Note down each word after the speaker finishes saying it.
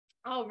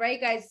All right,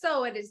 guys.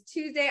 So it is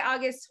Tuesday,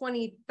 August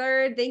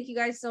 23rd. Thank you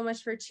guys so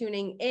much for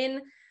tuning in.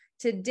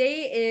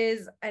 Today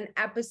is an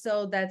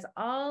episode that's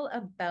all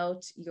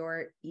about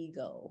your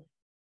ego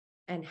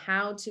and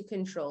how to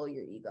control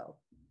your ego.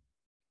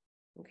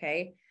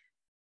 Okay.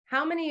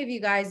 How many of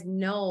you guys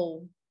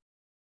know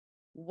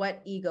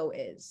what ego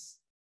is?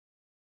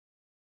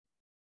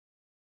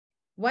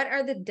 What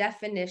are the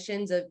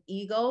definitions of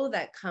ego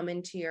that come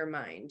into your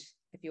mind?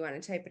 If you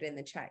want to type it in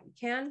the chat, you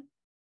can.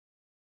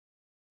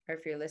 Or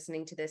if you're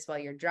listening to this while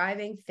you're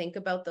driving, think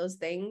about those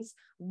things.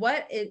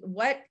 What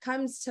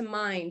comes to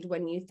mind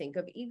when you think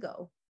of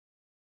ego?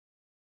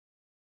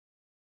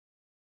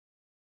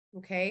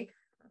 Okay.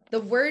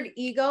 The word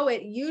ego,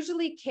 it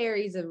usually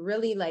carries a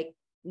really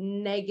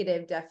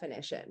negative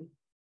definition.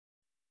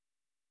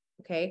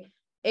 Okay.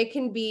 It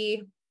can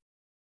be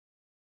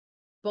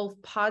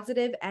both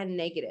positive and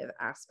negative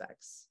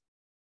aspects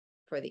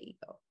for the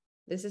ego.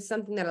 This is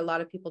something that a lot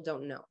of people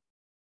don't know.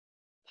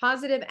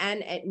 Positive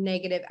and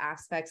negative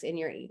aspects in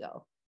your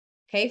ego.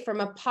 Okay, from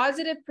a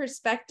positive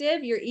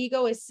perspective, your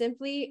ego is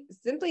simply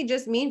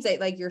just means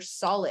that you're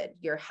solid,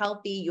 you're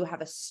healthy, you have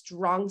a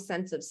strong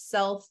sense of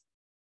self,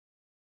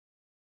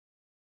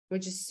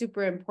 which is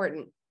super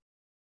important.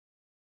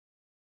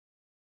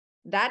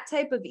 That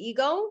type of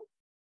ego,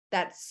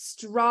 that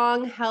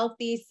strong,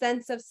 healthy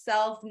sense of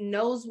self,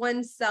 knows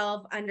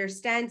oneself,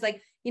 understands,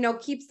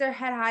 keeps their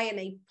head high in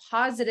a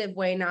positive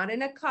way, not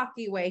in a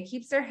cocky way,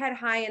 keeps their head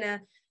high in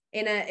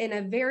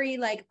a very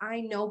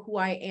I know who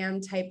I am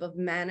type of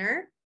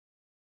manner.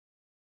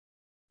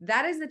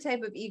 That is the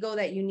type of ego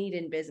that you need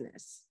in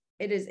business.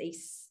 It is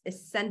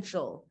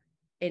essential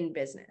in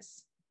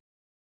business.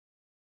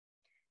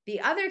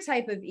 The other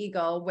type of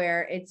ego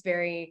where it's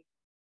very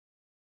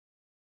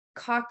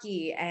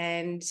cocky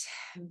and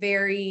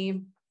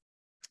very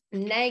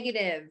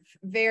negative,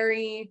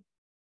 very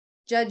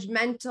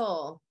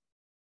judgmental,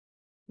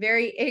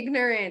 very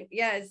ignorant.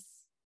 Yes.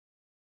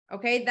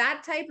 Okay.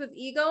 That type of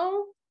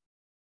ego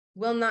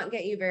will not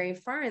get you very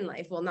far in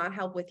life, will not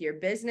help with your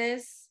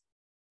business,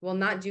 will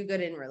not do good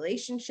in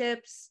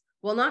relationships,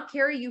 will not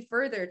carry you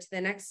further to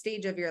the next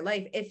stage of your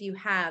life if you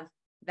have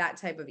that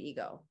type of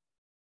ego.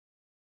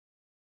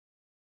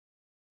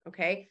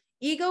 Okay.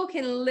 Ego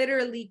can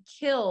literally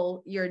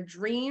kill your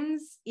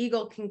dreams.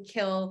 Ego can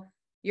kill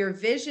your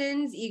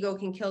visions. Ego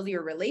can kill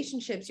your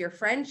relationships, your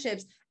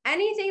friendships,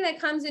 anything that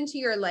comes into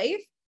your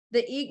life.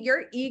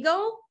 Your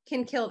ego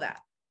can kill that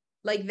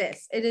like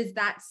this. It is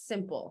that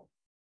simple.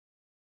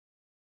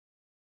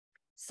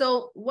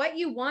 So what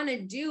you want to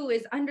do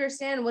is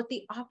understand what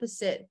the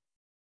opposite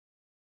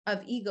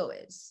of ego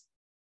is.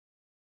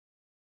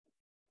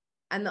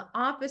 And the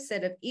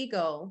opposite of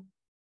ego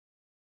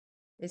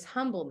is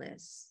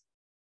humbleness.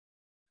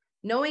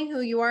 Knowing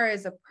who you are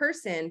as a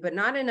person, but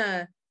not in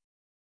a,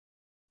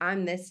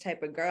 I'm this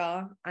type of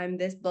girl, I'm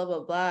this blah,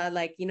 blah, blah.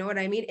 You know what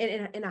I mean?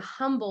 In a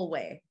humble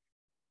way,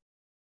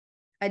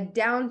 a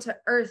down to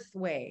earth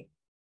way.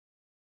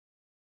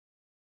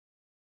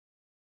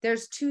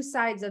 There's two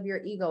sides of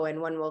your ego, and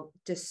one will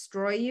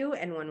destroy you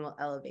and one will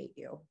elevate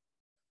you.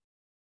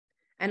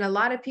 And a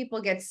lot of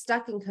people get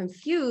stuck and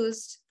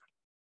confused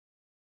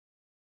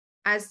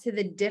as to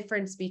the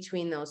difference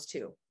between those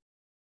two.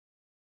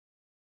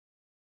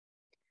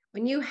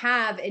 When you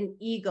have an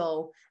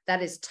ego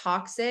that is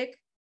toxic,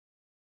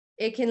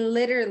 it can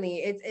literally,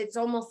 it's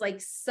almost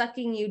like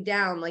sucking you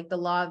down, like the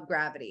law of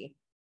gravity.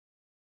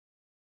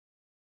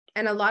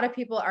 And a lot of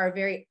people are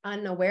very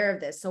unaware of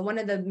this. So one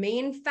of the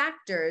main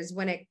factors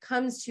when it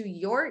comes to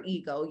your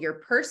ego, your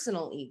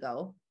personal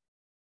ego,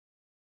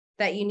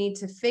 that you need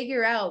to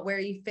figure out where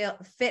you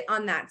fit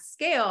on that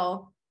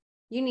scale,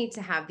 you need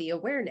to have the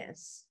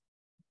awareness.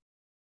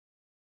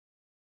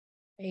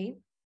 Right?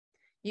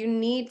 You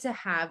need to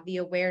have the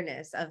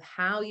awareness of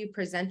how you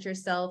present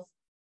yourself,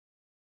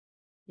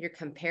 your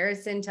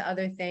comparison to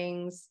other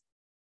things,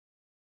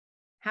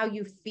 how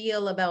you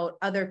feel about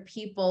other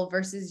people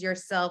versus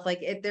yourself.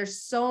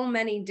 There's so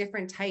many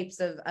different types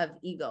of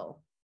ego.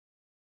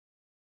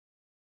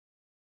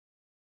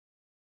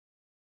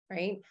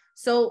 Right?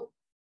 So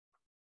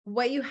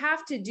what you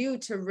have to do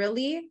to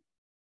really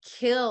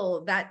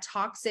kill that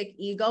toxic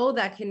ego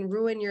that can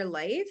ruin your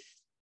life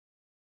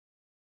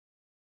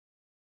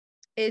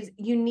is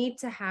you need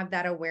to have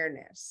that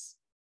awareness.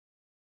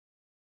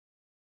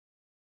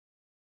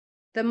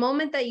 The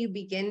moment that you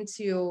begin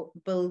to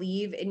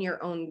believe in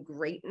your own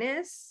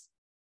greatness,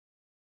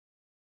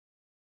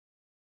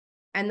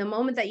 and the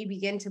moment that you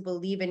begin to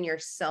believe in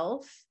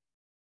yourself,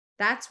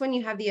 that's when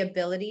you have the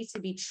ability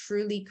to be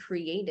truly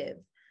creative.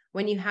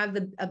 When you have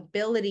the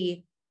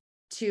ability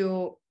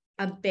to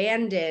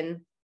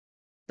abandon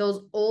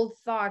those old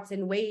thoughts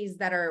and ways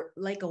that are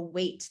like a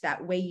weight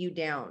that weigh you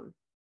down.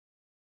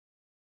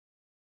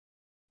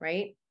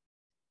 Right?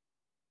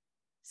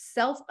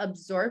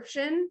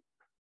 Self-absorption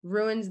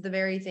ruins the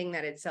very thing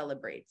that it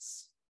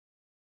celebrates.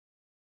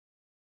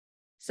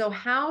 So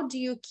how do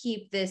you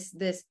keep this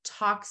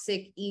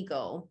toxic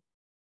ego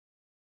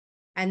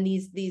and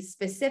these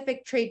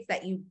specific traits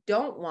that you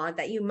don't want,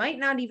 that you might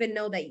not even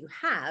know that you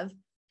have,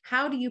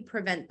 How do you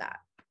prevent that?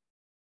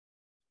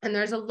 And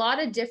there's a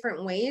lot of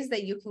different ways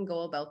that you can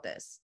go about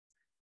this.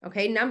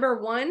 Okay.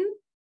 Number one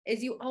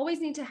is you always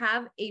need to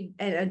have and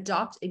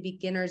adopt a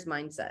beginner's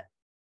mindset.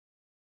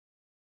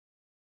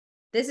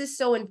 This is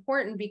so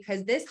important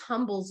because this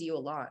humbles you a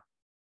lot.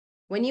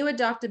 When you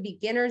adopt a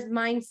beginner's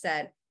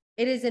mindset,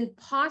 it is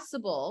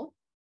impossible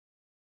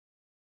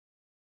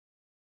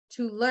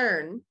to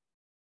learn.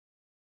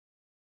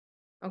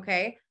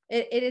 Okay.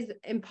 It is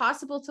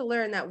impossible to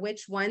learn that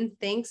which one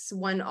thinks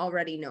one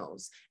already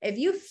knows. If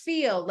you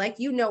feel like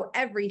you know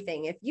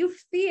everything, if you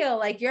feel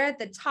like you're at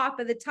the top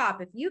of the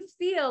top, if you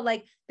feel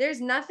like there's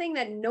nothing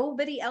that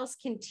nobody else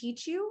can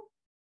teach you,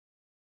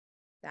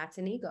 that's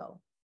an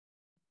ego.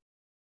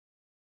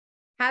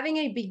 Having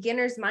a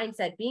beginner's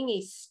mindset, being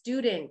a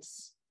student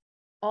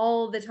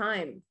all the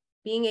time,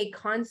 being a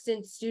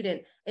constant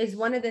student is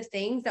one of the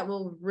things that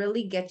will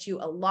really get you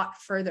a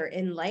lot further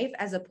in life,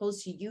 as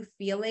opposed to you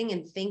feeling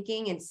and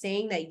thinking and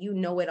saying that you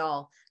know it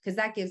all, because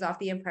that gives off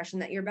the impression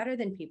that you're better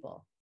than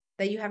people,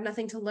 that you have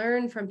nothing to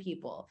learn from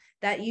people,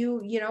 that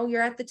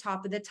you're at the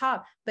top of the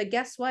top. But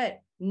guess what?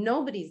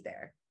 Nobody's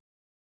there.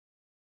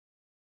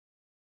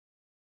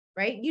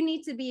 Right? You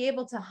need to be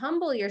able to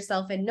humble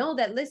yourself and know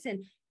that,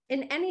 listen,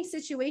 in any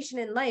situation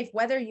in life,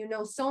 whether you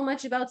know so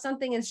much about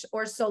something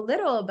or so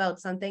little about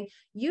something,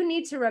 you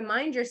need to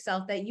remind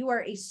yourself that you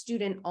are a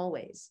student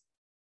always.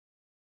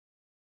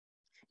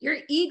 Your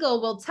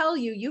ego will tell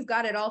you you've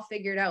got it all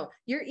figured out.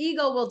 Your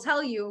ego will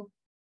tell you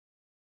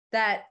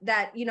that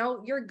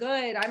you're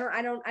good.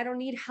 I don't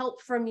need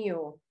help from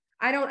you.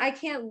 I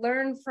can't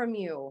learn from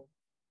you.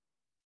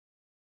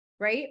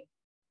 Right?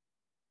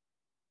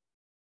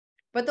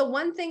 But the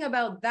one thing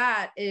about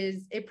that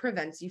is it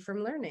prevents you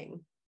from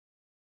learning.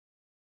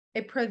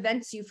 It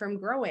prevents you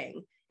from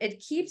growing. It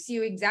keeps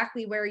you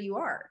exactly where you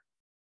are.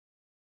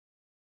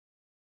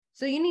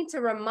 So you need to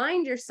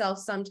remind yourself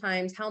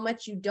sometimes how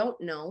much you don't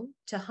know,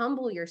 to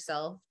humble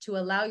yourself, to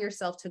allow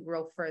yourself to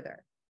grow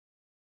further.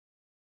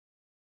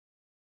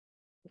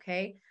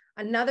 Okay.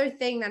 Another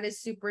thing that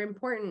is super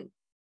important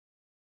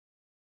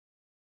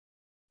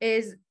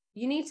is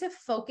you need to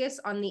focus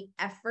on the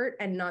effort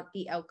and not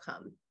the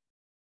outcome.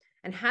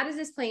 And how does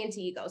this play into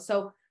ego?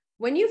 So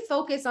when you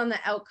focus on the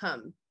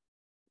outcome,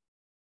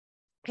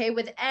 okay,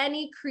 with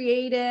any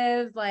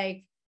creative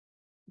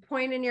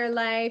point in your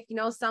life,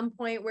 some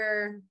point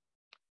where,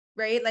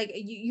 right,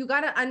 you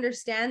got to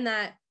understand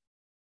that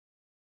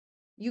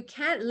you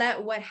can't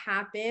let what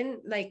happen,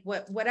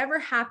 whatever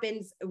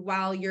happens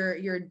while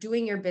you're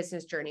doing your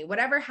business journey,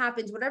 whatever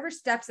happens, whatever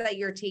steps that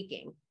you're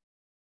taking,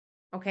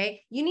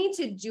 okay, you need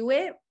to do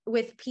it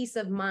with peace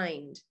of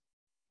mind.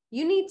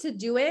 You need to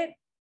do it.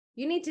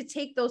 You need to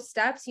take those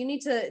steps. You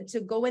need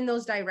to go in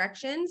those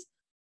directions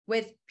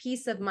with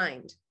peace of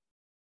mind.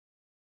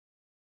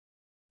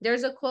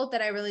 There's a quote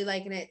that I really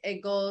like, and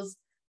it goes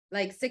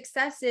like,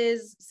 success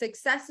is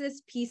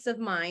peace of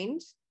mind,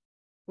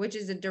 which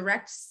is a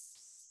direct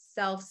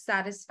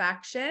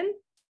self-satisfaction.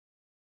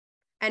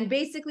 And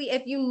basically,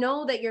 if you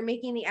know that you're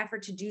making the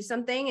effort to do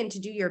something and to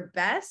do your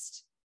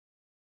best,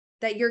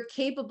 that you're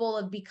capable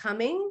of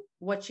becoming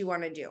what you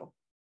want to do.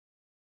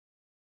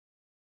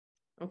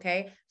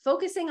 Okay.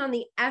 Focusing on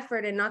the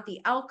effort and not the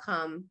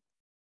outcome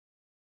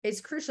is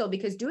crucial,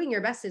 because doing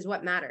your best is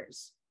what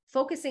matters.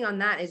 Focusing on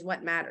that is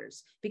what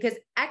matters, because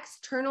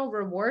external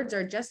rewards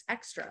are just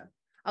extra.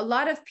 A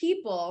lot of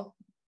people,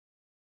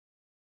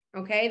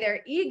 okay, their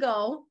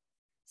ego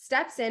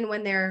steps in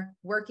when they're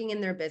working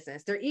in their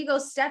business. Their ego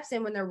steps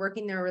in when they're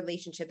working their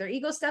relationship. Their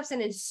ego steps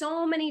in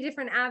so many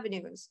different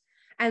avenues.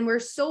 And we're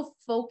so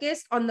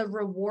focused on the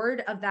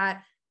reward of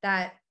that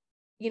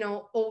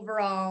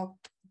overall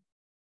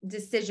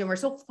decision. We're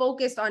so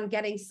focused on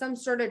getting some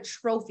sort of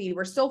trophy.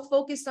 We're so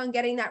focused on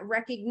getting that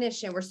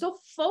recognition. We're so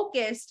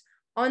focused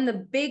on the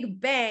big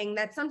bang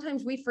that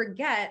sometimes we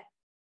forget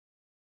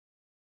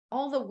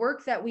all the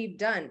work that we've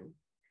done.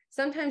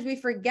 Sometimes we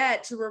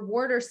forget to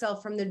reward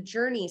ourselves from the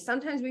journey.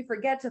 Sometimes we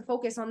forget to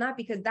focus on that,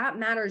 because that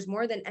matters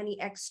more than any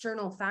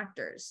external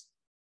factors.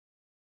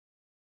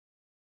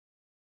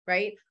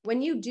 Right?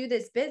 When you do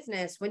this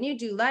business, when you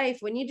do life,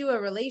 when you do a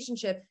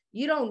relationship,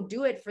 you don't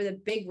do it for the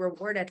big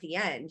reward at the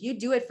end. You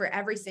do it for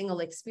every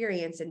single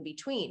experience in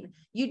between.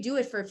 You do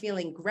it for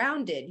feeling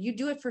grounded. You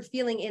do it for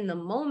feeling in the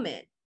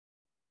moment.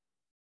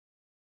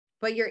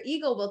 But your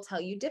ego will tell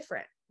you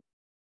different.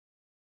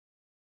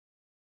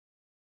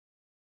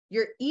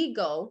 Your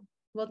ego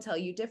will tell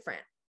you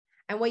different.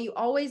 And what you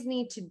always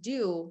need to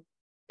do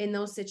in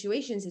those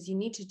situations is you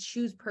need to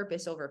choose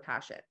purpose over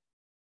passion.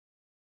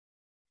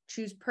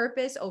 Choose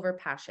purpose over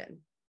passion.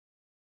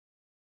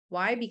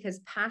 Why? Because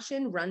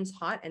passion runs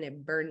hot and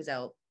it burns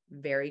out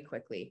very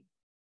quickly.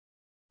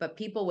 But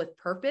people with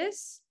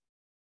purpose,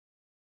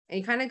 and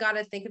you kind of got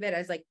to think of it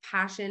as like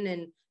passion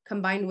and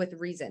combined with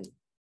reason.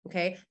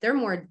 Okay. They're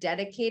more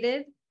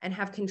dedicated and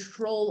have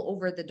control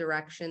over the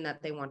direction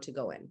that they want to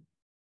go in.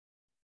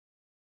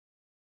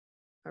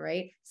 All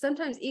right.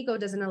 Sometimes ego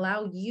doesn't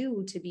allow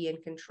you to be in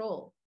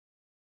control.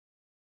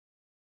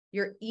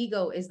 Your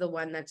ego is the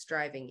one that's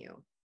driving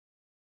you.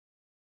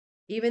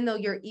 Even though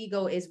your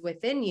ego is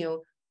within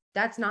you,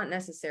 that's not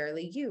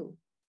necessarily you.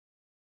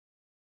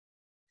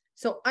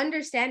 So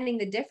understanding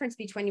the difference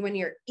between when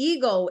your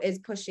ego is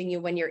pushing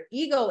you, when your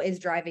ego is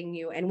driving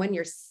you, and when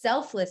your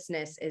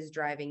selflessness is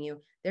driving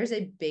you, there's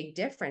a big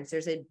difference.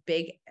 There's a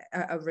big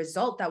a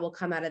result that will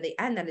come out of the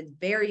end that is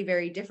very,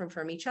 very different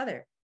from each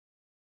other.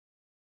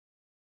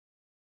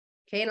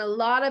 Okay. And a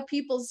lot of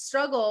people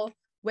struggle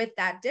with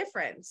that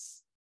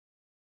difference.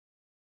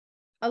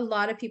 A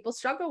lot of people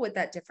struggle with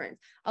that difference.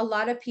 A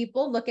lot of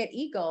people look at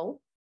ego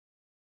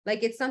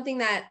like it's something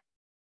that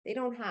they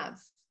don't have.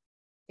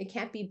 It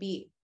can't be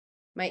beat.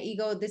 My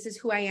ego, this is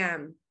who I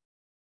am.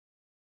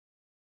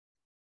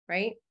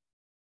 Right?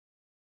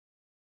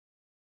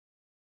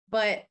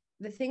 But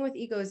the thing with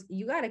ego is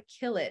you got to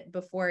kill it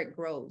before it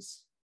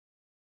grows.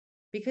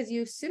 Because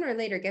you sooner or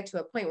later get to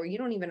a point where you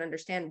don't even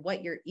understand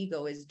what your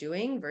ego is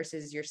doing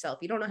versus yourself.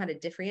 You don't know how to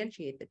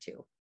differentiate the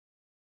two.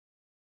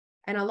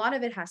 And a lot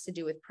of it has to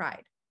do with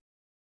pride.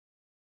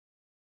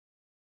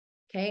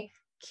 Okay?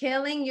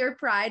 Killing your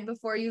pride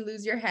before you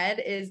lose your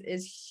head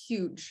is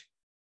huge.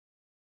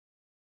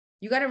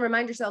 You got to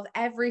remind yourself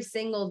every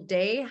single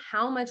day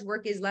how much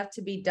work is left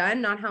to be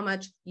done, not how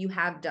much you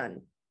have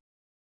done.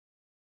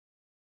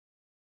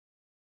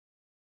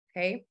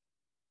 Okay.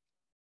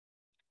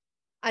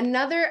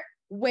 Another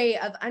way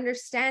of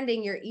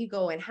understanding your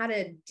ego and how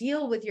to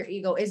deal with your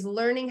ego is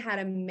learning how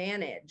to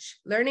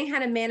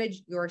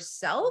manage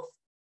yourself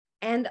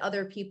and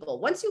other people.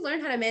 Once you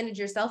learn how to manage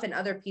yourself and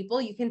other people,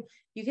 you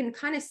can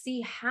kind of see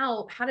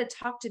how to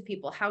talk to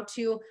people, how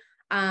to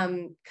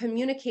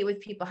communicate with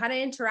people, how to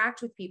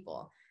interact with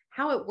people,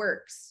 how it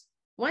works.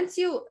 Once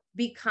you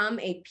become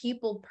a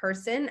people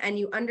person and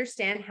you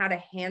understand how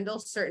to handle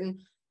certain,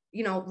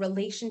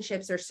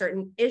 relationships or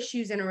certain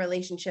issues in a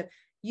relationship,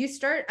 you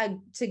start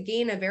to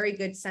gain a very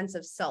good sense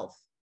of self.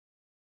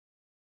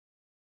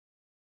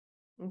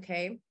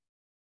 Okay.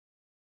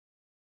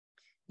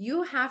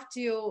 You have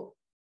to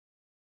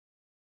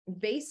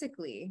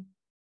basically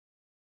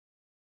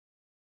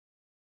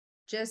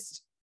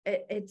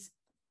it's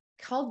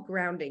called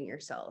grounding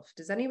yourself.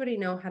 Does anybody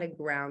know how to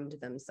ground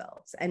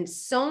themselves? And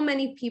so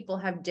many people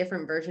have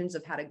different versions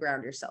of how to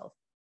ground yourself.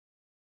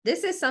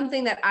 This is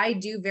something that I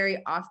do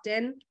very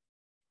often,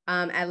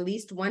 at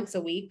least once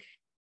a week.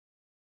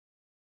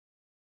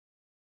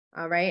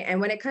 All right. And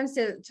when it comes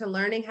to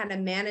learning how to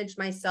manage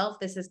myself,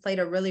 this has played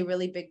a really,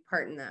 really big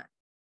part in that.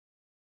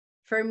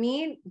 For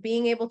me,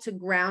 being able to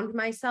ground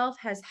myself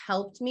has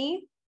helped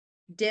me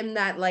dim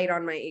that light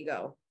on my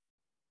ego.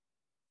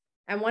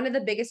 And one of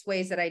the biggest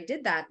ways that I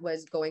did that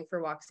was going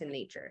for walks in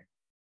nature.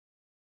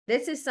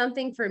 This is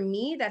something for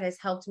me that has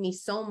helped me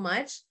so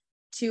much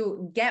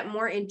to get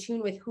more in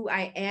tune with who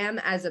I am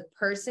as a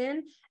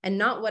person and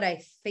not what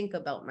I think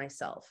about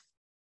myself.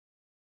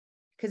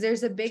 Because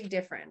there's a big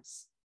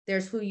difference.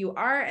 There's who you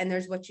are and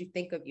there's what you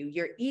think of you.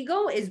 Your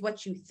ego is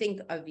what you think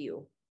of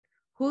you.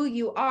 Who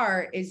you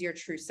are is your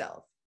true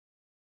self.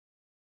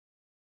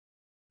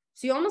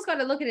 So you almost got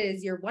to look at it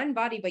as your one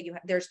body, but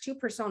there's two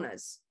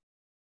personas.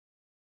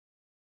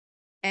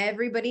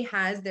 Everybody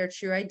has their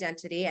true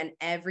identity and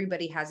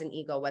everybody has an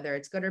ego, whether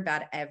it's good or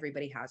bad,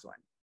 everybody has one.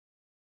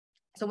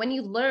 So when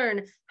you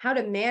learn how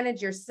to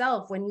manage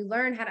yourself, when you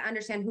learn how to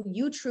understand who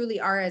you truly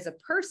are as a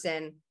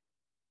person,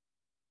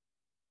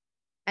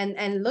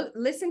 and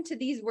listen to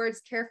these words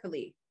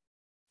carefully,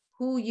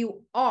 who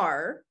you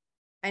are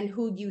and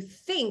who you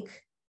think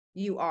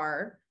you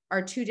are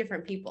two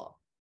different people.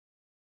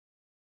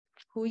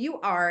 Who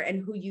you are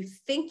and who you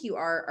think you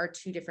are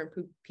two different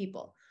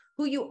people.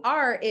 Who you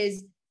are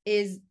is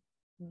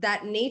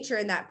that nature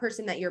and that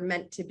person that you're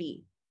meant to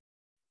be.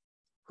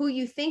 Who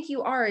you think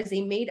you are is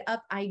a made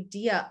up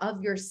idea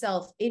of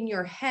yourself in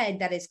your head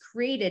that is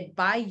created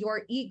by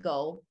your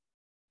ego.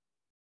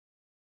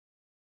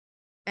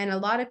 And a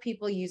lot of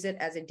people use it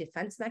as a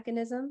defense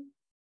mechanism.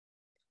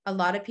 A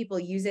lot of people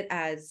use it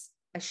as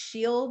a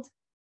shield,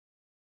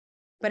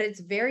 but it's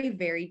very,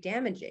 very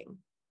damaging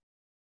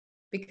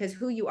because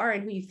who you are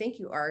and who you think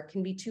you are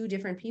can be two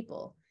different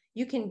people.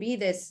 You can be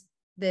this,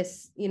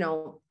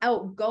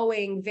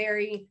 outgoing,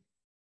 very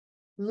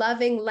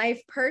loving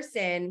life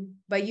person,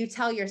 but you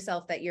tell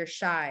yourself that you're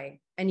shy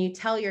and you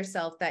tell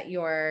yourself that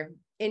you're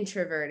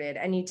introverted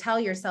and you tell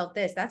yourself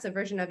this. That's a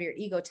version of your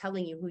ego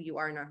telling you who you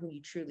are, not who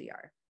you truly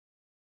are.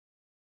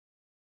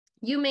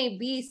 You may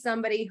be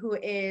somebody who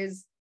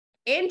is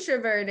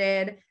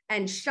introverted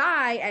and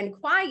shy and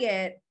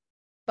quiet,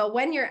 but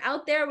when you're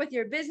out there with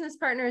your business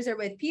partners or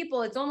with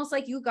people, it's almost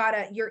like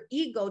your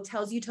ego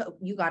tells you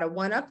you gotta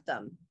one up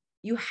them.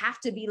 You have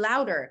to be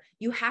louder.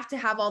 You have to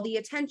have all the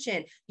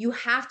attention. You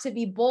have to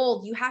be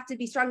bold. You have to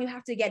be strong. You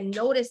have to get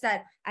noticed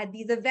at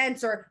these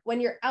events or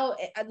when you're out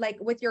like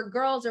with your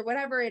girls or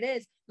whatever it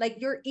is, like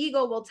your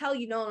ego will tell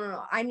you,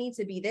 no, I need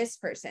to be this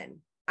person.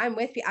 I'm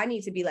with you. I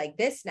need to be like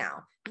this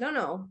now.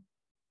 No.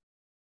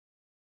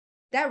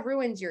 That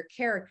ruins your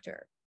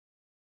character.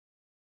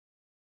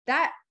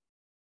 That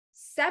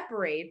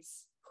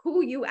separates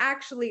who you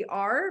actually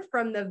are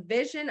from the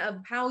vision of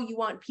how you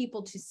want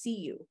people to see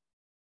you.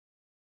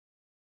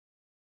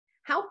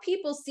 How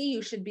people see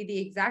you should be the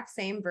exact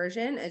same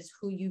version as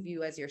who you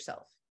view as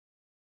yourself.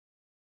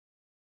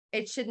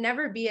 It should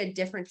never be a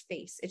different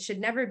face. It should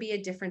never be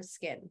a different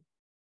skin.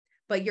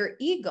 But your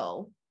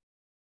ego,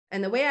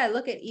 and the way I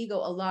look at ego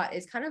a lot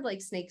is kind of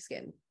like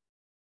snakeskin.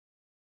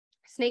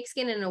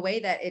 Snakeskin in a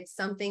way that it's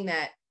something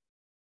that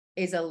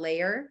is a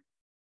layer.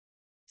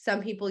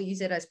 Some people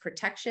use it as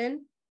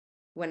protection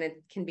when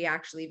it can be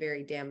actually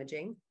very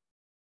damaging.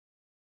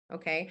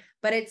 Okay.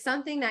 But it's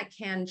something that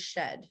can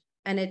shed,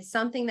 and it's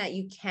something that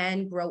you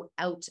can grow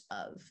out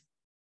of.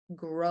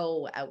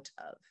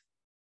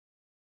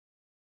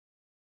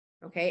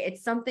 Okay.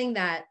 It's something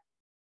that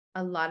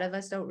a lot of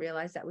us don't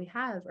realize that we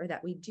have, or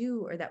that we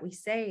do, or that we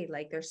say.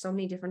 Like, there's so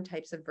many different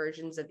types of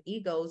versions of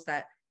egos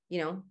that,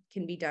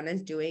 can be done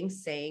as doing,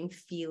 saying,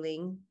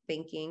 feeling,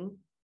 thinking.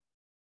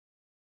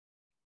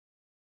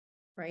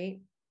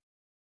 Right.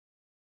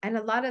 And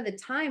a lot of the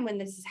time when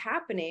this is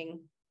happening,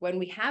 when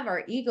we have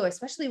our ego,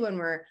 especially when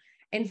we're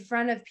in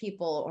front of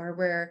people, or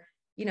we're,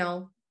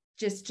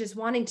 just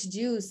wanting to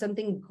do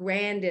something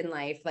grand in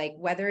life, like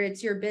whether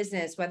it's your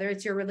business, whether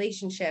it's your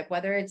relationship,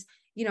 whether it's,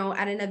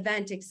 at an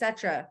event,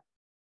 etc.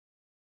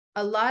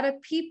 A lot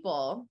of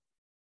people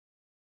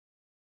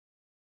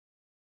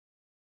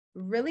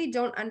really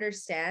don't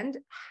understand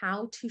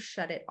how to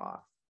shut it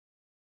off.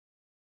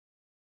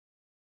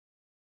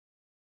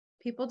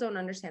 People don't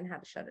understand how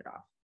to shut it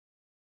off.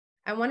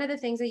 And one of the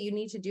things that you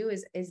need to do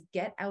is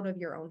get out of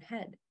your own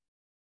head.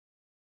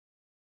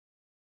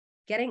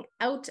 Getting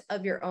out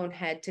of your own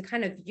head to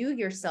kind of view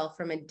yourself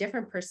from a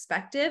different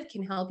perspective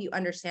can help you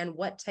understand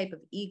what type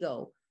of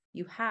ego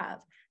you have.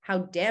 How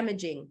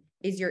damaging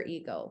is your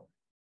ego?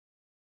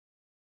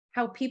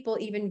 How people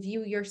even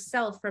view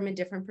yourself from a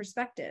different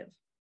perspective.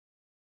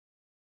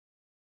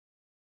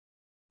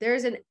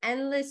 There's an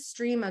endless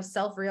stream of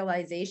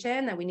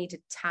self-realization that we need to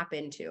tap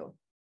into.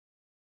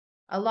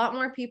 A lot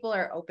more people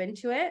are open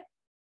to it.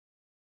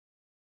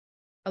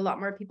 A lot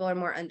more people are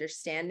more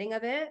understanding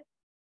of it.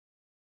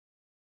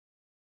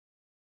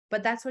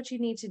 But that's what you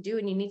need to do.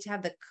 And you need to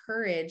have the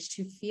courage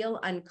to feel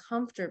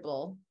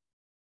uncomfortable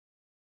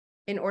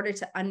in order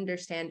to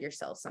understand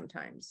yourself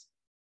sometimes.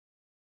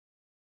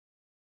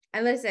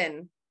 And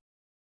listen,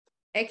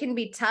 it can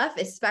be tough,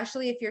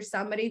 especially if you're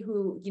somebody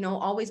who,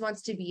 always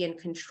wants to be in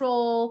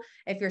control.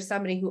 If you're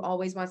somebody who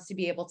always wants to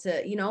be able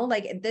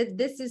to,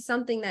 this is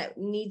something that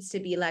needs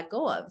to be let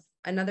go of.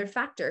 Another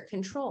factor,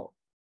 control.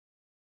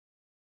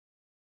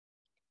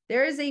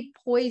 There is a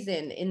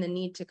poison in the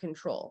need to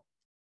control.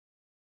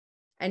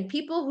 And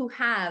people who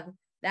have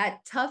that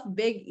tough,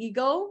 big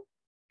ego,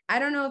 I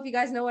don't know if you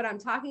guys know what I'm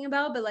talking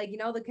about, but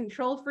the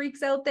control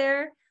freaks out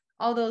there,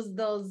 all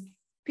those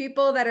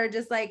people that are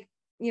just like,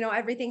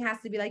 everything has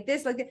to be like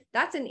this,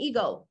 that's an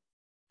ego.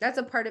 That's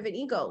a part of an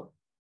ego.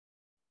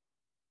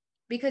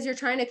 Because you're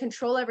trying to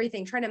control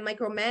everything, trying to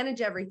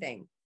micromanage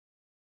everything.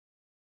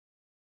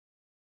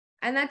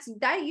 And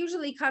that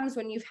usually comes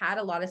when you've had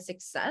a lot of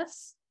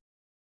success.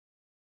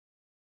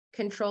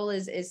 Control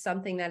is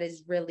something that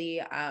is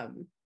really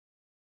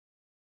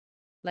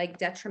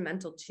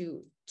detrimental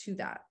to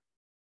that.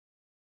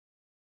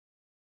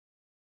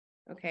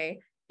 Okay.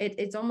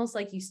 It's almost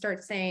like you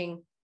start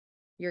saying,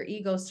 your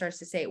ego starts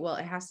to say, well,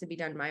 it has to be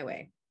done my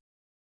way.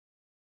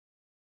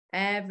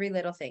 Every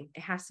little thing,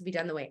 it has to be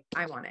done the way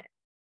I want it.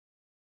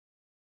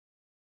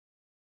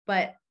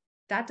 But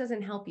that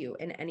doesn't help you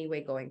in any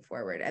way going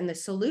forward. And the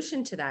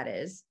solution to that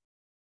is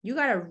you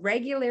got to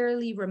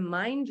regularly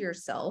remind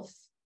yourself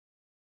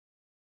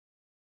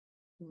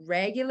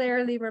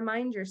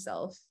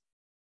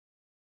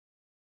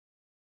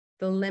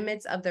the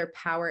limits of their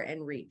power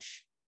and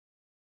reach.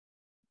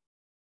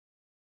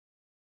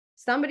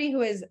 Somebody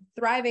who is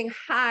thriving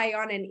high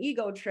on an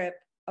ego trip,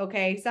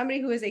 okay,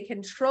 somebody who is a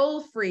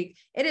control freak,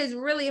 it is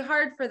really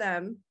hard for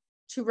them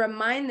to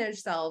remind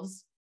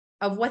themselves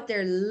of what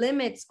their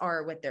limits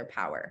are with their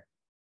power,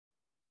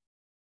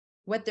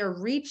 what their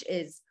reach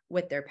is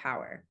with their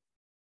power.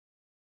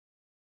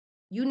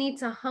 You need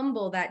to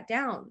humble that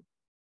down.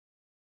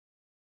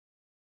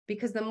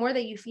 Because the more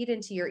that you feed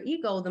into your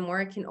ego, the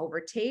more it can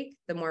overtake,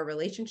 the more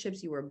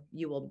relationships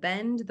you will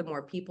bend, the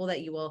more people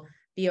that you will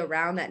be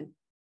around that,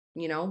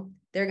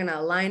 they're going to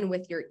align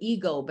with your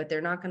ego, but they're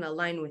not going to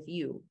align with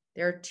you.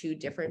 They're two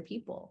different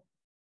people.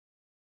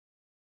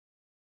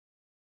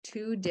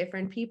 Two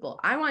different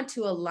people. I want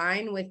to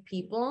align with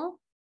people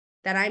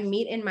that I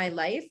meet in my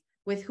life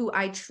with who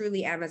I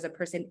truly am as a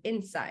person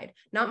inside,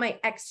 not my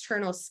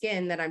external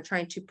skin that I'm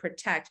trying to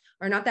protect,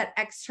 or not that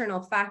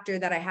external factor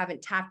that I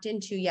haven't tapped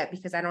into yet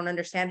because I don't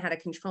understand how to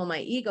control my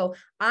ego.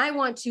 I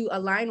want to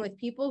align with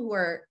people who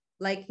are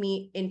like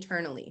me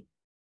internally.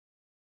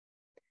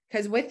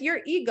 Because with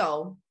your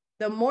ego,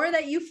 the more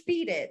that you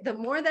feed it, the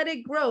more that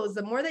it grows,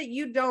 the more that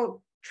you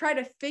don't try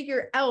to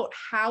figure out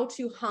how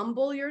to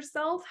humble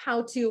yourself,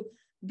 how to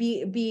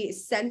be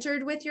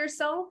centered with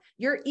yourself,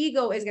 your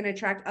ego is going to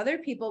attract other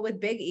people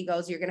with big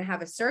egos. You're going to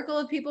have a circle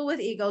of people with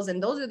egos,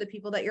 and those are the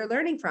people that you're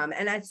learning from.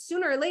 And as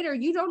sooner or later,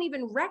 you don't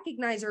even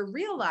recognize or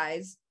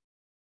realize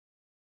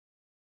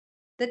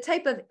the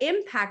type of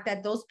impact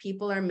that those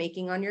people are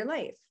making on your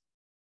life.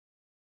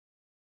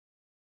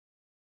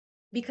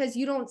 Because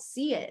you don't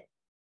see it.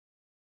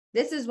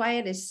 This is why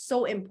it is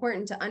so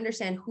important to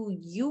understand who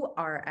you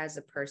are as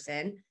a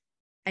person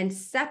and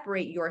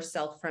separate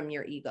yourself from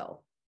your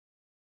ego.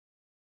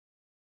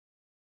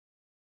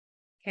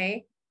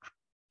 Okay.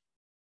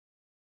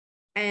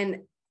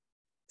 And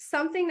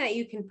something that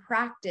you can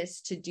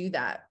practice to do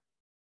that,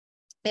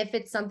 if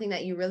it's something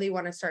that you really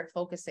want to start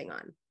focusing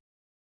on,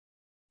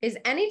 is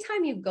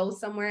anytime you go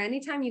somewhere,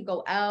 anytime you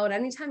go out,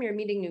 anytime you're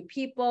meeting new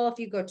people, if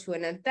you go to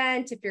an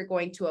event, if you're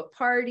going to a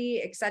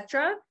party,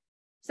 etc.,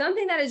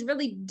 something that is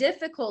really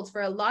difficult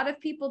for a lot of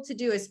people to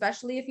do,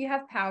 especially if you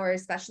have power,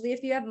 especially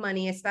if you have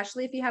money,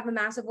 especially if you have a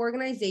massive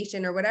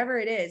organization or whatever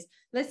it is.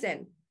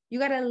 Listen, you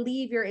got to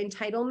leave your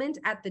entitlement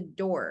at the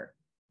door.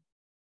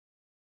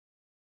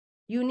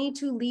 You need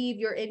to leave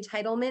your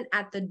entitlement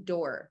at the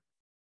door.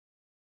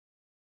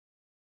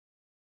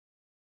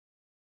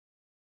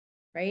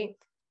 Right?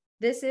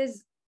 This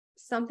is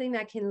something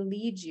that can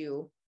lead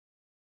you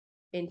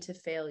into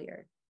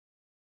failure.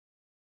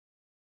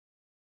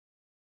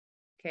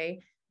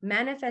 Okay?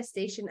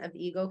 Manifestation of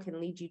ego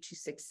can lead you to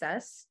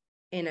success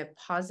in a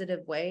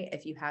positive way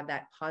if you have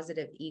that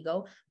positive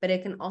ego, but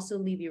it can also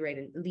lead you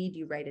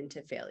right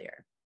into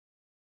failure.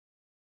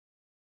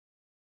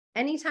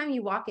 Anytime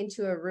you walk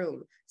into a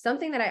room,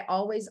 something that I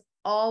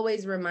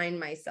always remind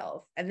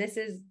myself, and this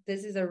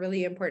is a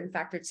really important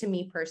factor to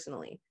me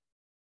personally,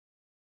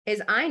 is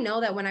I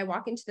know that when I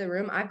walk into the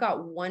room, I've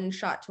got one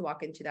shot to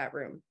walk into that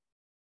room.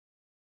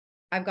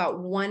 I've got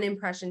one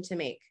impression to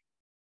make.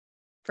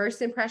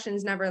 First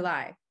impressions never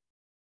lie.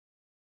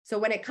 So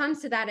when it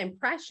comes to that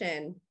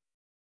impression,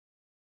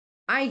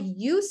 I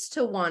used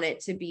to want it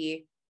to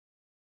be,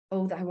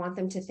 oh, I want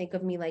them to think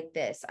of me like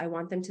this. I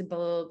want them to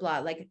blah,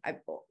 blah, blah.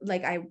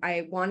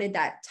 I wanted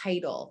that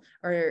title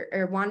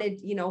or wanted,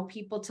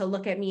 people to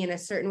look at me in a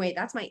certain way.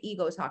 That's my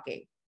ego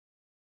talking.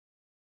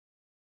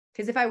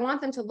 Because if I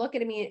want them to look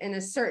at me in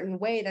a certain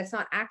way, that's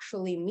not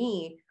actually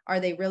me. Are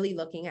they really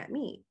looking at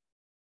me?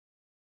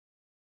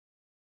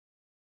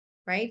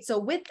 Right? So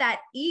with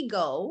that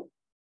ego,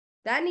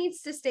 that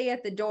needs to stay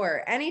at the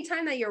door.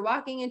 Anytime that you're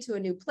walking into a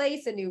new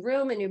place, a new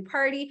room, a new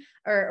party,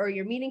 or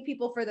you're meeting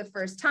people for the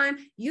first time,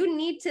 you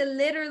need to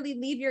literally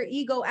leave your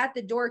ego at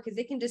the door because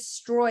it can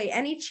destroy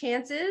any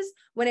chances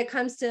when it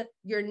comes to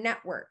your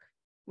network,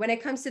 when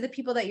it comes to the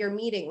people that you're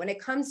meeting, when it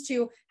comes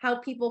to how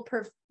people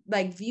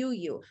view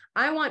you.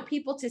 I want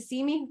people to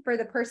see me for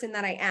the person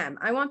that I am.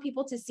 I want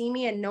people to see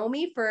me and know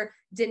me for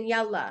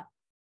Daniela.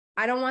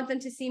 I don't want them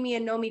to see me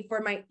and know me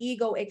for my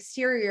ego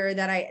exterior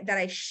that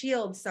I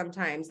shield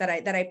sometimes, that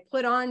I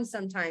put on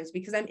sometimes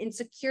because I'm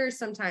insecure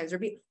sometimes,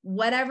 or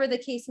whatever the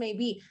case may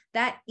be.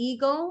 That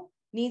ego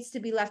needs to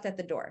be left at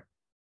the door,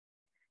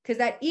 because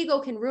that ego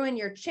can ruin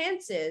your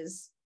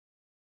chances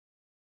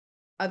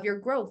of your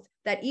growth.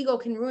 That ego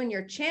can ruin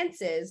your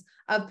chances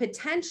of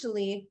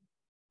potentially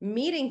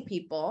meeting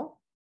people,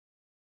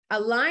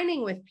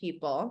 aligning with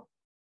people.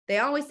 They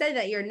always say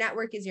that your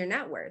network is your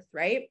net worth,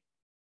 right?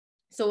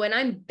 So when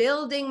I'm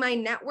building my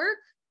network,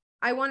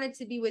 I want it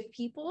to be with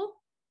people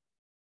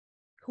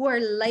who are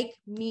like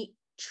me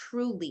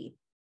truly,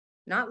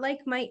 not like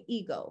my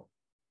ego.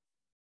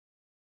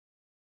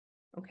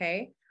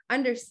 Okay?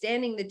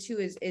 Understanding the two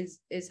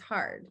is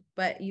hard,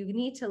 but you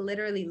need to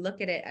literally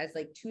look at it as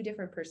like two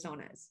different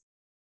personas.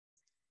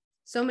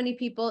 So many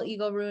people,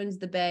 ego ruins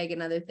the bag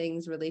and other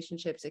things,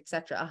 relationships,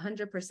 etc.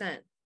 100%.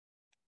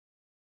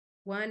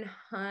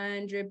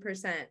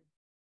 100%.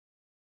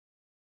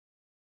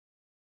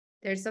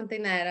 There's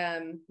something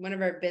that one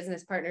of our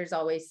business partners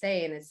always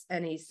say,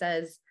 and he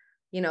says,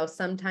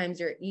 sometimes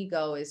your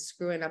ego is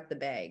screwing up the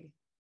bag.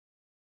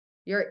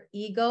 Your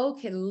ego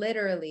can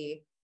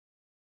literally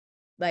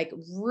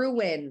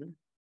ruin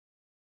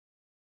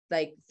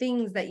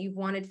things that you've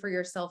wanted for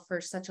yourself for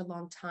such a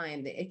long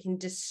time. That it can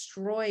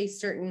destroy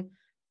certain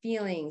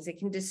feelings. It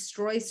can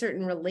destroy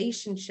certain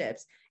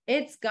relationships.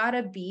 It's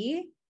gotta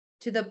be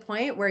to the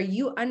point where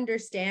you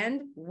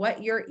understand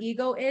what your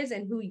ego is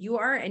and who you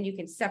are, and you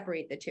can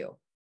separate the two.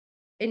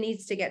 It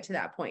needs to get to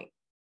that point.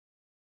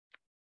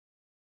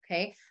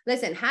 Okay.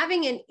 Listen,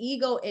 having an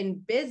ego in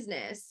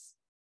business,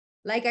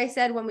 like I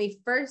said, when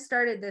we first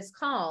started this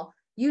call,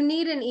 you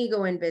need an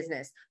ego in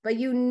business, but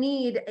you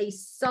need a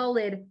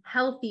solid,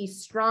 healthy,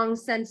 strong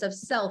sense of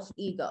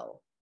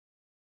self-ego.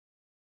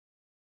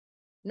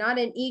 Not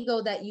an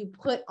ego that you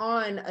put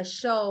on a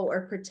show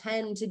or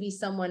pretend to be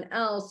someone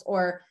else,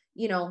 or,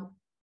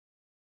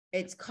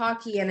 it's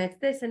cocky and it's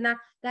this and that.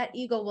 That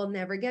ego will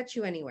never get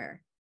you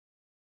anywhere.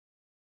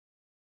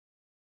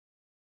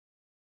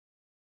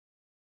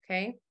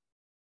 Okay.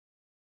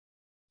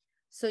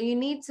 So you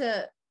need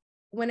to,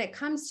 when it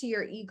comes to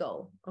your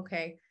ego,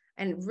 okay,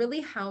 and really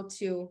how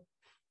to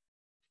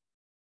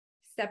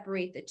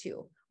separate the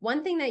two.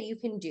 One thing that you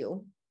can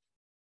do,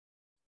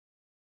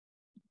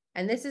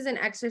 and this is an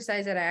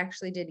exercise that I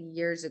actually did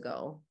years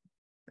ago,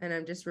 and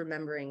I'm just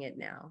remembering it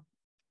now.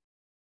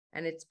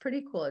 And it's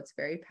pretty cool. It's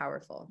very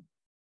powerful.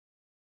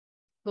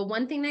 But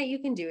one thing that you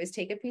can do is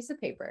take a piece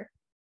of paper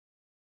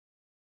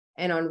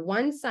And on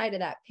one side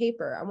of that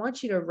paper, I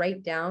want you to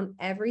write down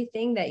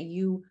everything that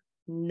you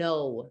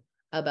know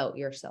about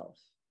yourself.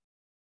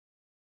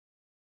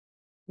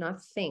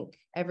 Not think,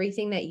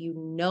 everything that you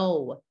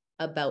know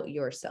about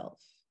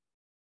yourself.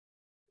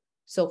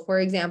 So for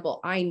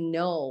example, I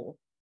know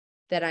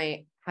that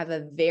I have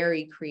a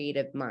very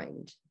creative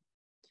mind.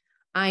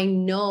 I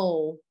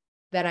know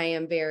that I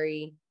am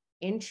very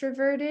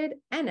introverted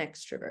and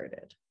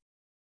extroverted.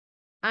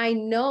 I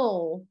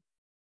know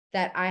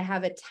that I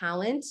have a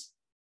talent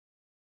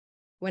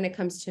when it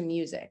comes to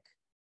music.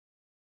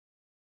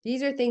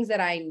 These are things that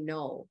I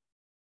know.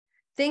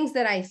 Things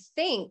that I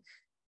think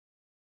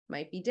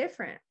might be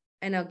different.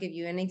 And I'll give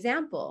you an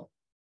example.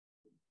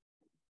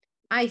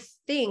 I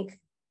think,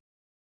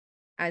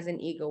 as an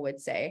ego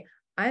would say,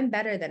 I'm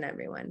better than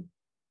everyone.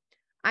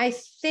 I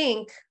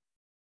think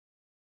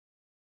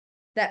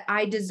that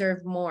I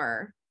deserve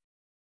more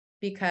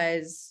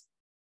because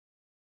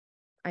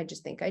I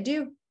just think I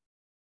do.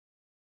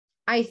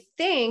 I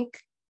think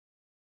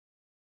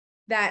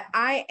that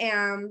I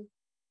am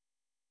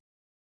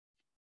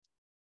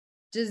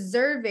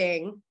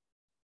deserving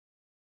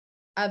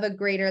of a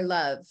greater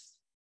love.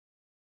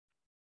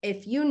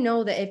 If you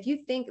know that, if you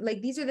think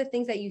like these are the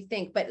things that you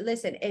think, but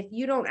listen, if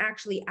you don't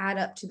actually add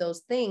up to those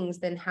things,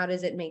 then how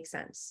does it make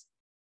sense?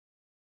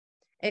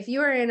 If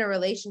you are in a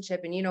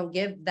relationship and you don't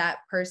give that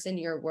person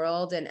your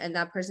world and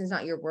that person's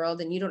not your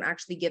world, and you don't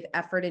actually give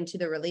effort into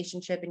the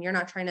relationship, and you're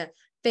not trying to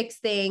fix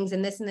things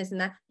and this and this and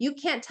that, you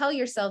can't tell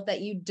yourself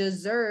that you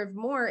deserve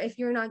more if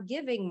you're not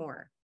giving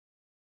more.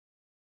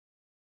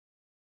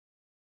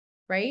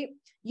 Right?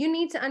 You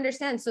need to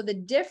understand. So the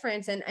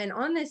difference, and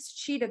on this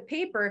sheet of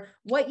paper,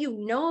 what you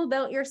know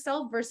about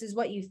yourself versus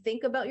what you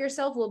think about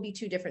yourself will be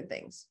two different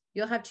things.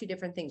 You'll have two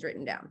different things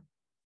written down.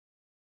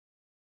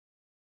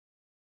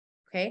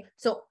 Okay.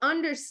 So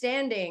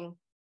understanding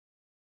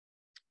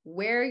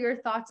where your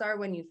thoughts are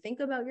when you think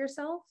about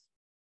yourself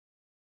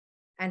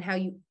and how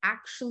you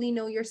actually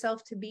know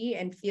yourself to be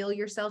and feel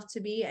yourself to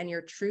be and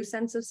your true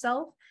sense of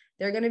self,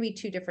 they're going to be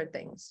two different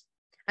things.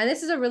 And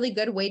this is a really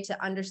good way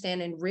to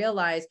understand and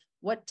realize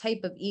what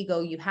type of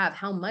ego you have,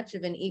 how much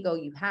of an ego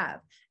you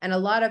have. And a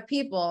lot of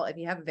people, if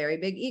you have a very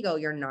big ego,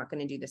 you're not going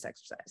to do this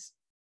exercise.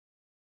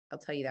 I'll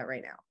tell you that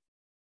right now.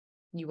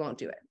 You won't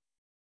do it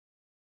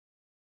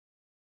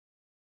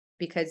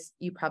because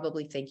you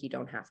probably think you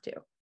don't have to.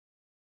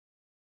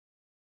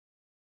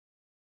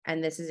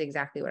 And this is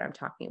exactly what I'm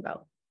talking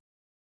about.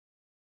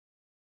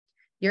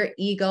 Your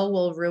ego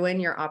will ruin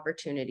your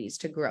opportunities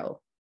to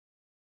grow.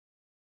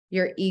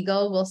 Your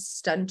ego will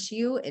stunt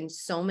you in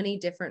so many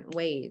different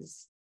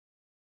ways.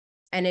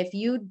 And if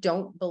you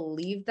don't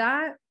believe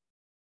that,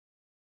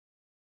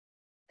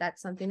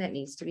 that's something that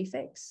needs to be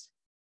fixed.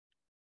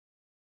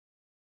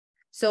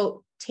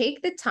 So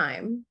take the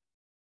time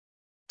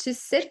to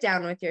sit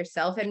down with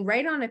yourself and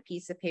write on a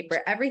piece of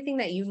paper everything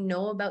that you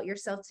know about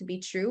yourself to be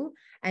true,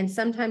 and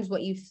sometimes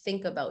what you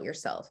think about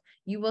yourself.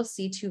 You will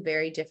see two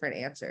very different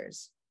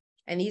answers.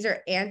 And these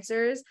are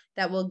answers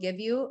that will give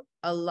you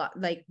a lot,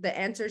 like the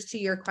answers to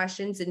your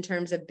questions in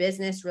terms of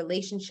business,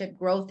 relationship,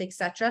 growth,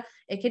 etc.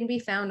 It can be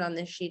found on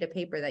this sheet of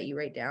paper that you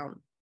write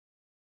down.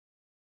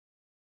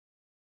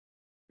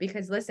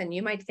 Because listen,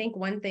 you might think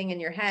one thing in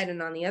your head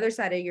and on the other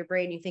side of your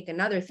brain, you think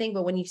another thing.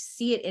 But when you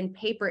see it in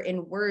paper,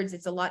 in words,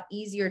 it's a lot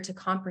easier to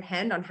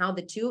comprehend on how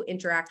the two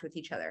interact with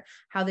each other,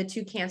 how the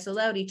two cancel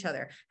out each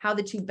other, how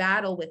the two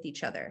battle with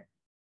each other.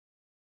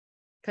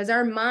 Because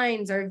our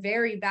minds are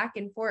very back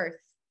and forth.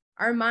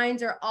 Our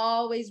minds are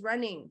always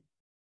running.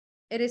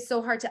 It is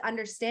so hard to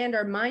understand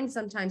our mind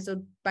sometimes.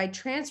 So by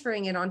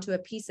transferring it onto a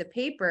piece of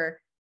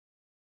paper,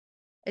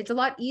 it's a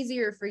lot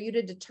easier for you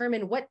to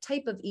determine what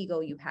type of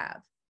ego you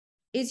have.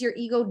 Is your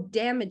ego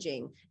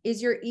damaging?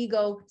 Is your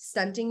ego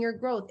stunting your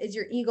growth? Is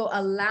your ego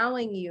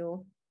allowing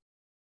you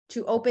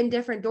to open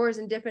different doors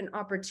and different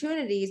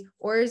opportunities,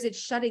 or is it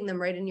shutting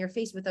them right in your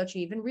face without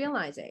you even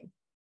realizing?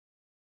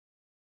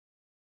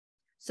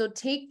 So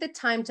take the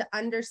time to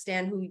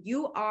understand who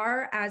you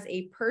are as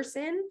a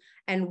person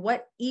and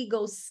what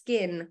ego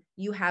skin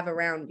you have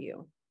around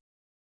you.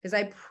 Because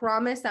I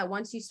promise that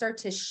once you start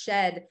to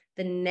shed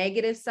the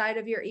negative side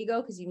of your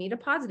ego, because you need a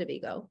positive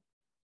ego,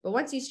 but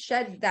once you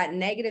shed that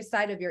negative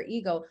side of your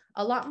ego,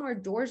 a lot more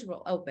doors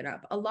will open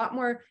up, a lot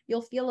more,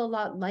 you'll feel a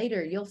lot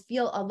lighter. You'll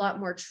feel a lot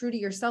more true to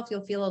yourself.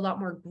 You'll feel a lot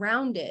more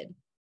grounded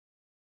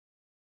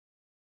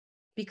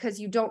because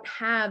you don't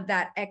have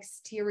that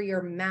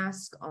exterior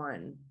mask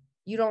on.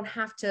 You don't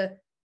have to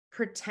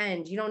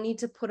pretend. You don't need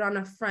to put on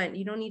a front.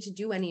 You don't need to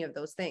do any of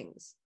those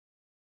things.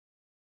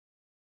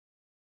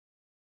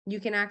 You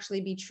can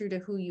actually be true to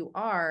who you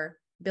are,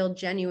 build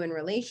genuine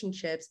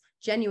relationships,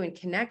 genuine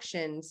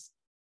connections,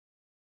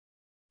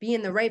 be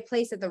in the right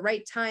place at the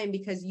right time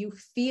because you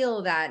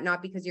feel that,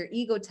 not because your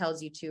ego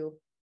tells you to.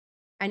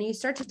 And you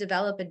start to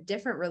develop a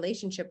different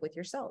relationship with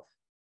yourself.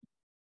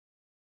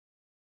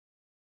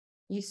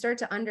 You start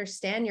to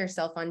understand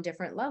yourself on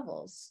different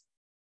levels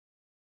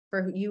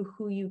for you,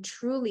 who you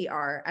truly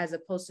are, as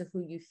opposed to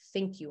who you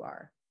think you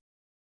are.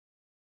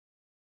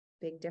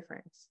 Big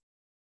difference.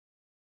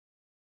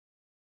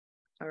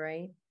 All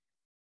right.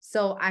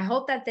 So I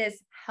hope that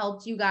this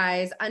helped you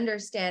guys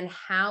understand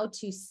how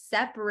to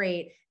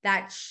separate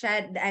that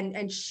shed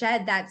and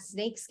shed that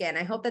snake skin.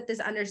 I hope that this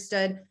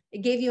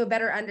it gave you a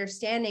better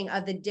understanding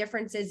of the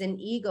differences in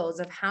egos,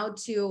 of how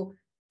to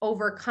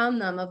overcome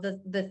them, of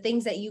the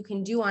things that you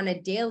can do on a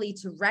daily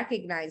to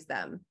recognize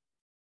them.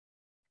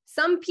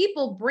 Some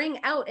people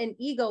bring out an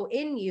ego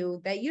in you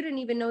that you didn't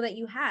even know that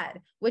you had,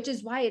 which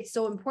is why it's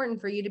so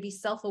important for you to be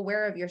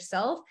self-aware of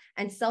yourself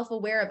and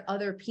self-aware of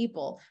other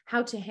people,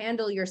 how to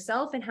handle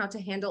yourself and how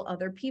to handle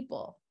other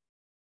people.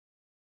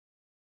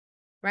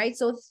 Right?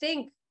 So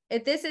think,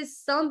 if this is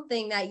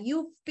something that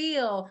you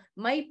feel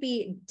might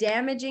be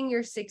damaging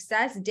your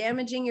success,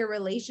 damaging your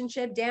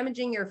relationship,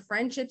 damaging your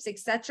friendships,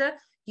 etc.,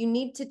 you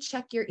need to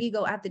check your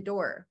ego at the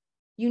door.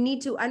 You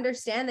need to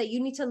understand that you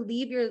need to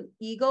leave your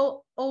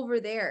ego over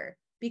there,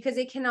 because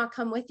it cannot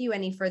come with you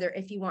any further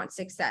if you want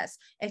success,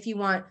 if you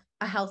want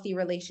a healthy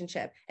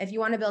relationship, if you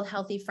want to build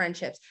healthy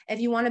friendships, if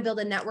you want to build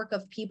a network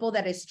of people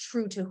that is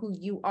true to who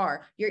you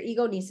are. Your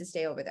ego needs to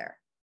stay over there.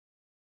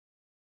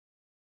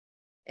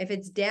 If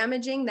it's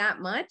damaging that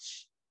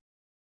much,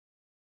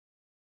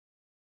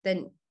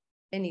 then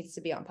it needs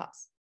to be on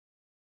pause.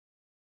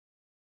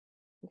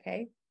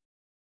 Okay.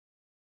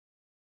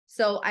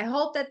 So I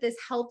hope that this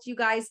helped you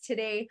guys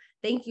today.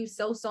 Thank you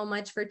so, so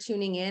much for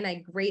tuning in. I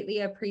greatly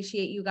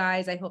appreciate you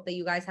guys. I hope that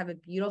you guys have a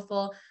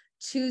beautiful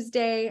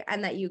Tuesday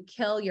and that you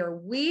kill your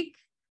week.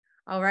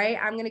 All right.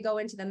 I'm going to go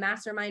into the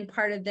mastermind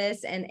part of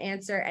this and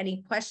answer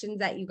any questions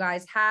that you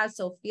guys have.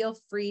 So feel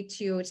free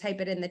to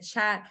type it in the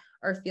chat,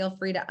 or feel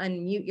free to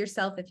unmute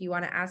yourself if you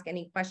want to ask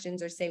any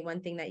questions or say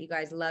one thing that you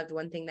guys loved,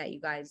 one thing that you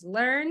guys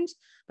learned.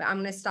 But I'm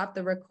going to stop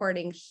the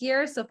recording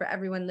here. So for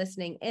everyone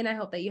listening in, I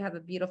hope that you have a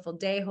beautiful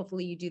day.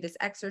 Hopefully you do this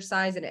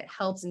exercise and it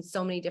helps in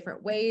so many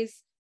different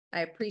ways. I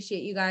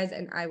appreciate you guys,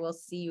 and I will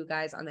see you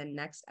guys on the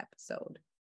next episode.